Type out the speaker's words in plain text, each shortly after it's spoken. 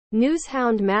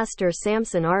Newshound Master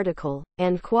Samson article,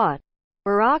 and quote,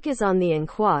 Iraq is on the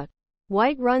quote,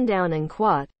 white rundown and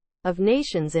quote, of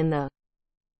nations in the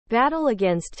battle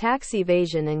against tax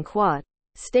evasion and quote,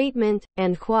 statement,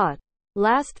 and quote.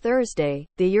 Last Thursday,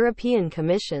 the European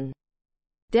Commission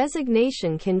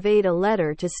designation conveyed a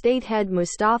letter to state head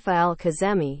Mustafa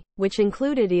al-Kazemi, which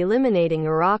included eliminating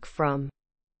Iraq from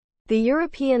the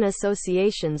European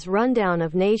Association's rundown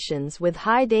of nations with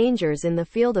high dangers in the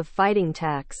field of fighting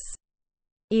tax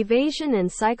evasion and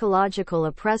psychological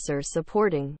oppressor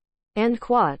supporting. End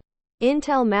quote.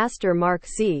 Intel Master Mark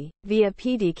Z, via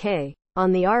PDK,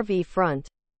 on the RV front.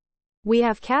 We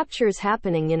have captures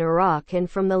happening in Iraq, and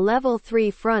from the Level 3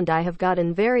 front I have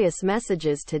gotten various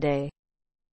messages today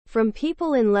from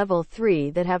people in Level 3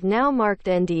 that have now marked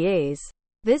NDAs.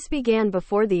 This began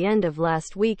before the end of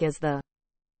last week. As the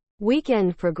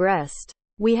weekend progressed,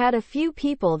 we had a few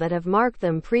people that have marked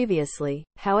them previously.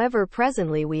 However,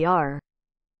 presently we are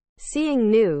seeing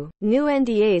new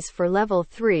NDAs for Level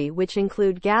 3, which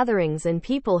include gatherings and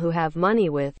people who have money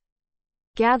with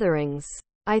gatherings.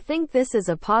 I think this is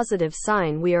a positive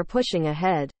sign. We are pushing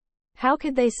ahead. How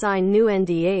could they sign new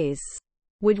NDAs?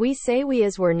 Would we say we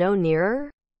as were no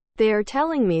nearer? They are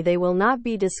telling me they will not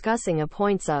be discussing a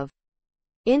points of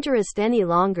interest any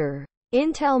longer.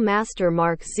 Intel Master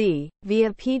Mark Z,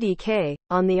 via PDK,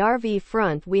 on the RV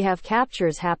front we have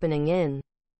captures happening in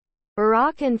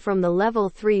Iraq, and from the Level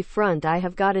 3 front I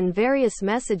have gotten various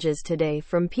messages today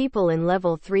from people in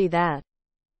Level 3 that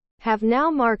have now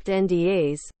marked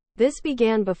NDAs. This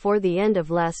began before the end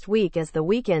of last week. As the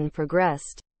weekend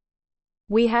progressed,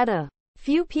 we had a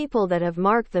few people that have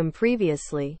marked them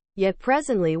previously, yet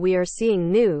presently we are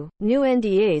seeing new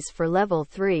NDAs for Level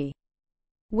 3,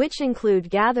 which include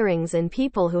gatherings and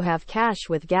people who have cash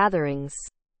with gatherings.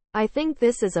 I think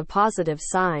this is a positive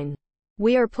sign.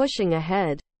 We are pushing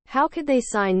ahead. How could they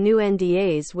sign new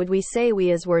NDAs? Would we say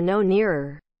we as were no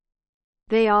nearer?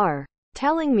 They are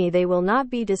telling me they will not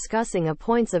be discussing a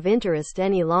points of interest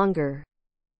any longer.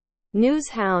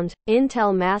 Newshound,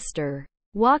 Intel Master,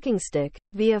 Walking Stick,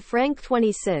 via Frank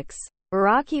 26,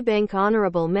 Iraqi Bank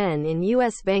Honorable Men in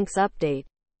U.S. Banks Update,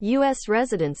 U.S.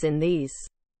 residents in these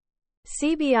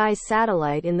CBI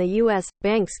satellite in the U.S.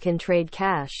 banks can trade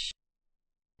cash.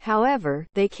 However,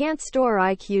 they can't store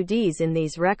IQDs in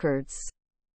these records.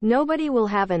 Nobody will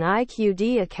have an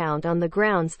IQD account on the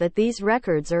grounds that these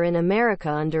records are in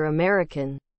America under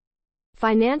American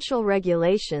financial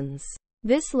regulations.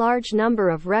 This large number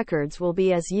of records will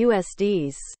be as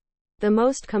USDs. The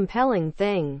most compelling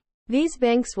thing these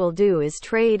banks will do is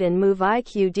trade and move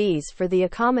IQDs for the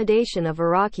accommodation of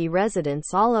Iraqi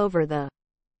residents all over the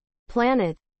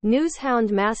planet.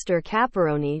 Newshound Master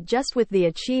Caparoni, just with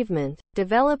the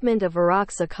development of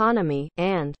Iraq's economy,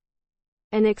 and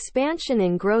an expansion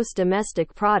in gross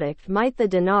domestic product, might the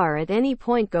dinar at any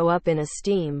point go up in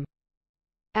esteem.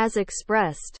 As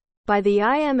expressed by the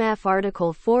IMF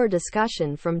Article 4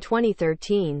 discussion from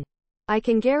 2013, I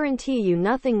can guarantee you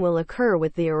nothing will occur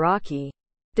with the Iraqi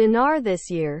dinar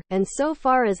this year, and so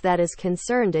far as that is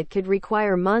concerned it could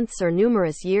require months or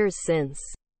numerous years, since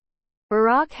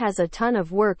Iraq has a ton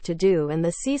of work to do and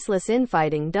the ceaseless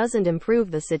infighting doesn't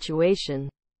improve the situation.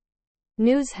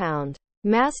 Newshound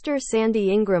Master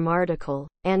Sandy Ingram article,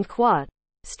 and quote,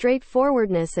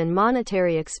 straightforwardness and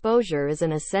monetary exposure is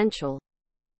an essential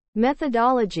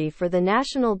methodology for the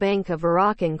National Bank of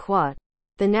Iraq, and quote,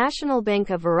 the National Bank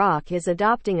of Iraq is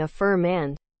adopting a firm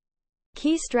and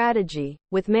key strategy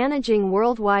with managing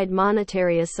worldwide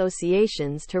monetary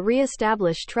associations to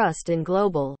re-establish trust in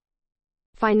global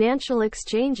financial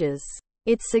exchanges.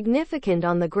 It's significant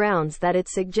on the grounds that it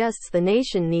suggests the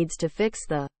nation needs to fix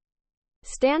the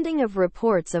standing of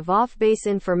reports of off-base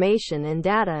information and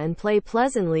data and play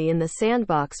pleasantly in the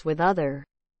sandbox with other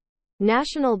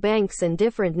national banks and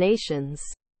different nations.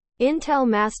 Intel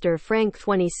Master Frank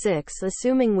 26,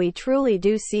 assuming we truly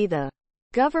do see the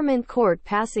government court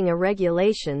passing a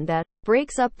regulation that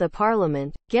breaks up the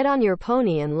parliament, get on your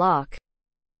pony and lock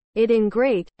it in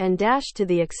great, and dash to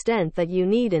the extent that you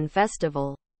need in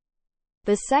festival.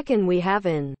 The second we have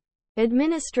in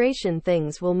administration,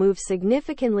 things will move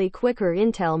significantly quicker.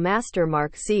 Intel Master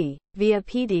Mark Z, via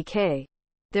PDK.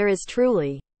 There is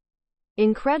truly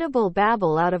incredible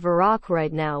babble out of Iraq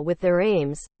right now with their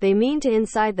aims. They mean to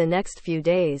inside the next few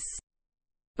days,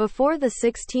 before the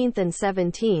 16th and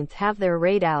 17th, have their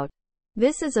raid out.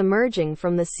 This is emerging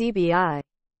from the CBI.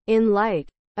 In light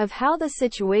of how the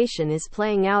situation is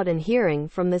playing out and hearing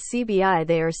from the CBI,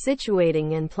 they are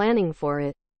situating and planning for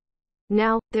it.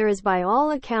 Now, there is by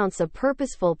all accounts a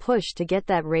purposeful push to get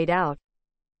that raid out.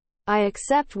 I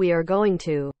accept we are going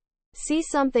to See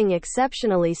something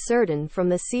exceptionally certain from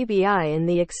the CBI in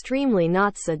the extremely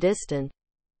not so distant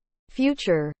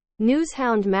future.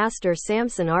 Newshound Master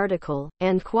Samson article,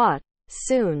 and quote,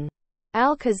 soon.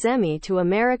 Al-Kazemi to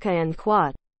America and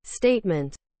quote,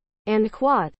 statement. And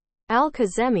quote,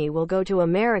 Al-Kazemi will go to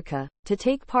America to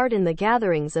take part in the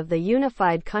gatherings of the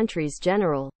unified country's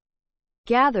general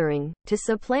gathering, to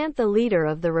supplant the leader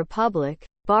of the Republic,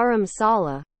 Barham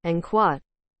Saleh, and quote,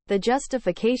 the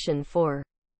justification for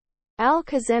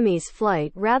Al-Kazemi's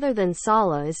flight rather than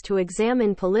Saleh is to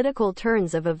examine political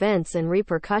turns of events and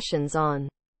repercussions on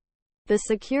the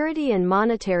security and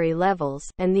monetary levels,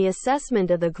 and the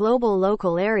assessment of the global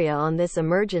local area on this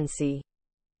emergency.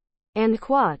 And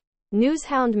quote,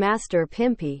 Newshound Master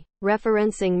Pimpy,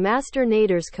 referencing Master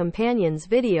Nader's companion's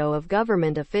video of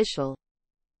government official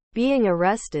being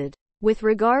arrested. With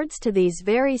regards to these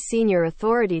very senior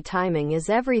authority, timing is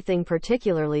everything,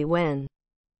 particularly when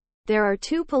there are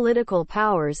two political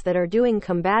powers that are doing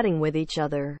combating with each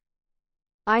other.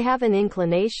 I have an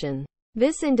inclination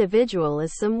this individual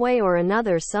is some way or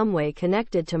another some way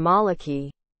connected to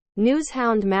Maliki.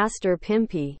 Newshound Master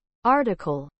Pimpy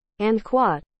article. And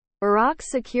quote, Iraq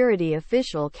security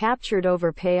official captured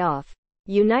over payoff.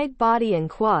 Unite body and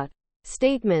quote,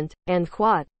 statement, and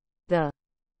quote, the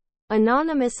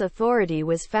anonymous authority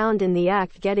was found in the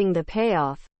act getting the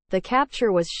payoff. The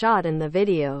capture was shot and the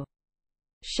video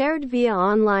shared via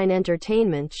online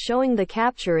entertainment showing the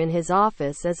capture in his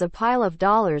office as a pile of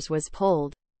dollars was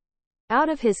pulled out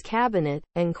of his cabinet,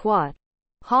 and quote,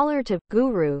 holler to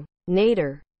Guru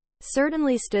Nader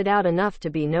certainly stood out enough to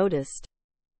be noticed.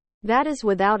 That is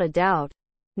without a doubt.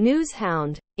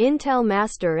 Newshound, Intel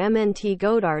Master MNT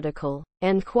Goat article,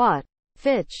 and quote,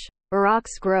 Fitch,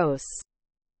 Iraq's gross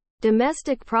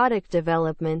domestic product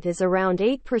development is around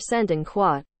 8% and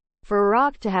quote, for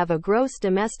Iraq to have a gross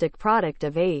domestic product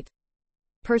of 8%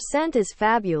 is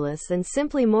fabulous and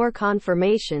simply more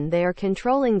confirmation they are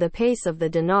controlling the pace of the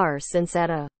dinar, since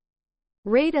at a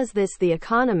rate as this the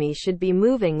economy should be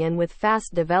moving and with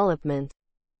fast development.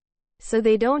 So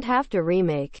they don't have to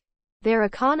remake their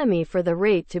economy for the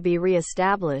rate to be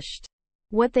re-established.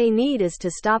 What they need is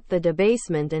to stop the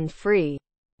debasement and free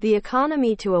the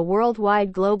economy to a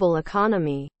worldwide global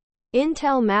economy.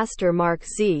 Intel Master Mark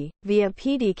Z, via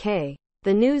PDK.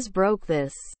 The news broke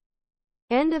this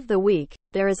end of the week.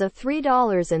 There is a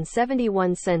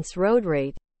 $3.71 road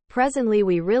rate. Presently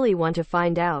we really want to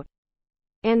find out.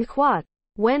 And quote,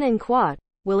 when and quote,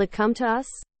 will it come to us?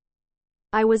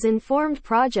 I was informed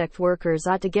project workers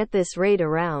ought to get this rate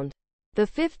around the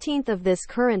 15th of this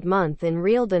current month in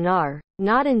real dinar,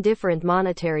 not in different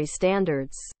monetary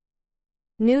standards.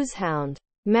 Newshound.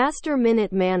 Master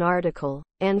Minute Man article,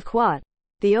 and quote,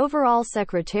 the overall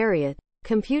secretariat,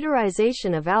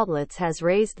 computerization of outlets has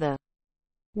raised the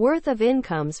worth of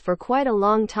incomes for quite a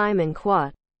long time and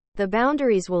quote, the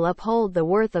boundaries will uphold the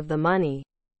worth of the money.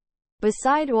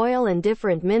 Beside oil and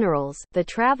different minerals, the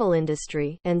travel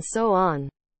industry, and so on.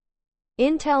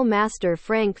 Intel Master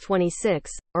Frank 26,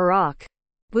 Iraq.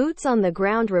 Boots on the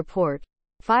ground report.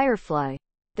 Firefly.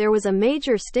 There was a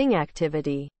major sting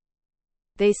activity.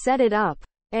 They set it up.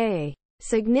 A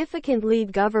significant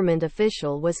lead government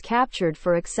official was captured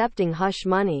for accepting hush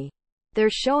money. They're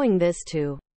showing this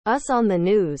to us on the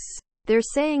news. They're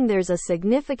saying there's a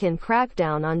significant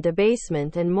crackdown on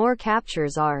debasement and more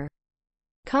captures are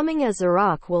coming as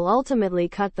Iraq will ultimately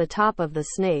cut the top of the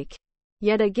snake.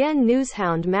 Yet again,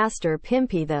 Newshound Master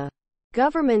Pimpy, the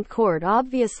government court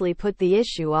obviously put the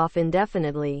issue off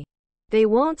indefinitely. They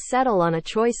won't settle on a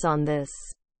choice on this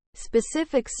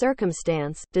specific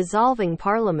circumstance, dissolving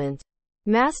parliament.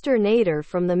 Master Nader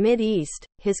from the Mid-East,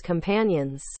 his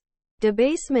companions.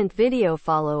 Debasement video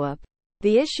follow-up.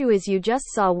 The issue is you just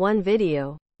saw one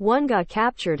video. One got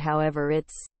captured, however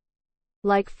it's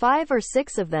like 5 or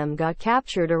 6 of them got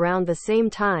captured around the same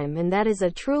time, and that is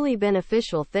a truly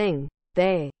beneficial thing.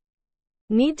 They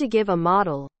need to give a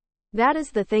model. That is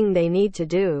the thing they need to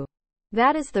do.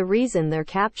 That is the reason they're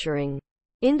capturing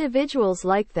individuals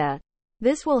like that.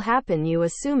 This will happen, you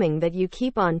assuming that you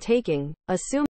keep on taking, assuming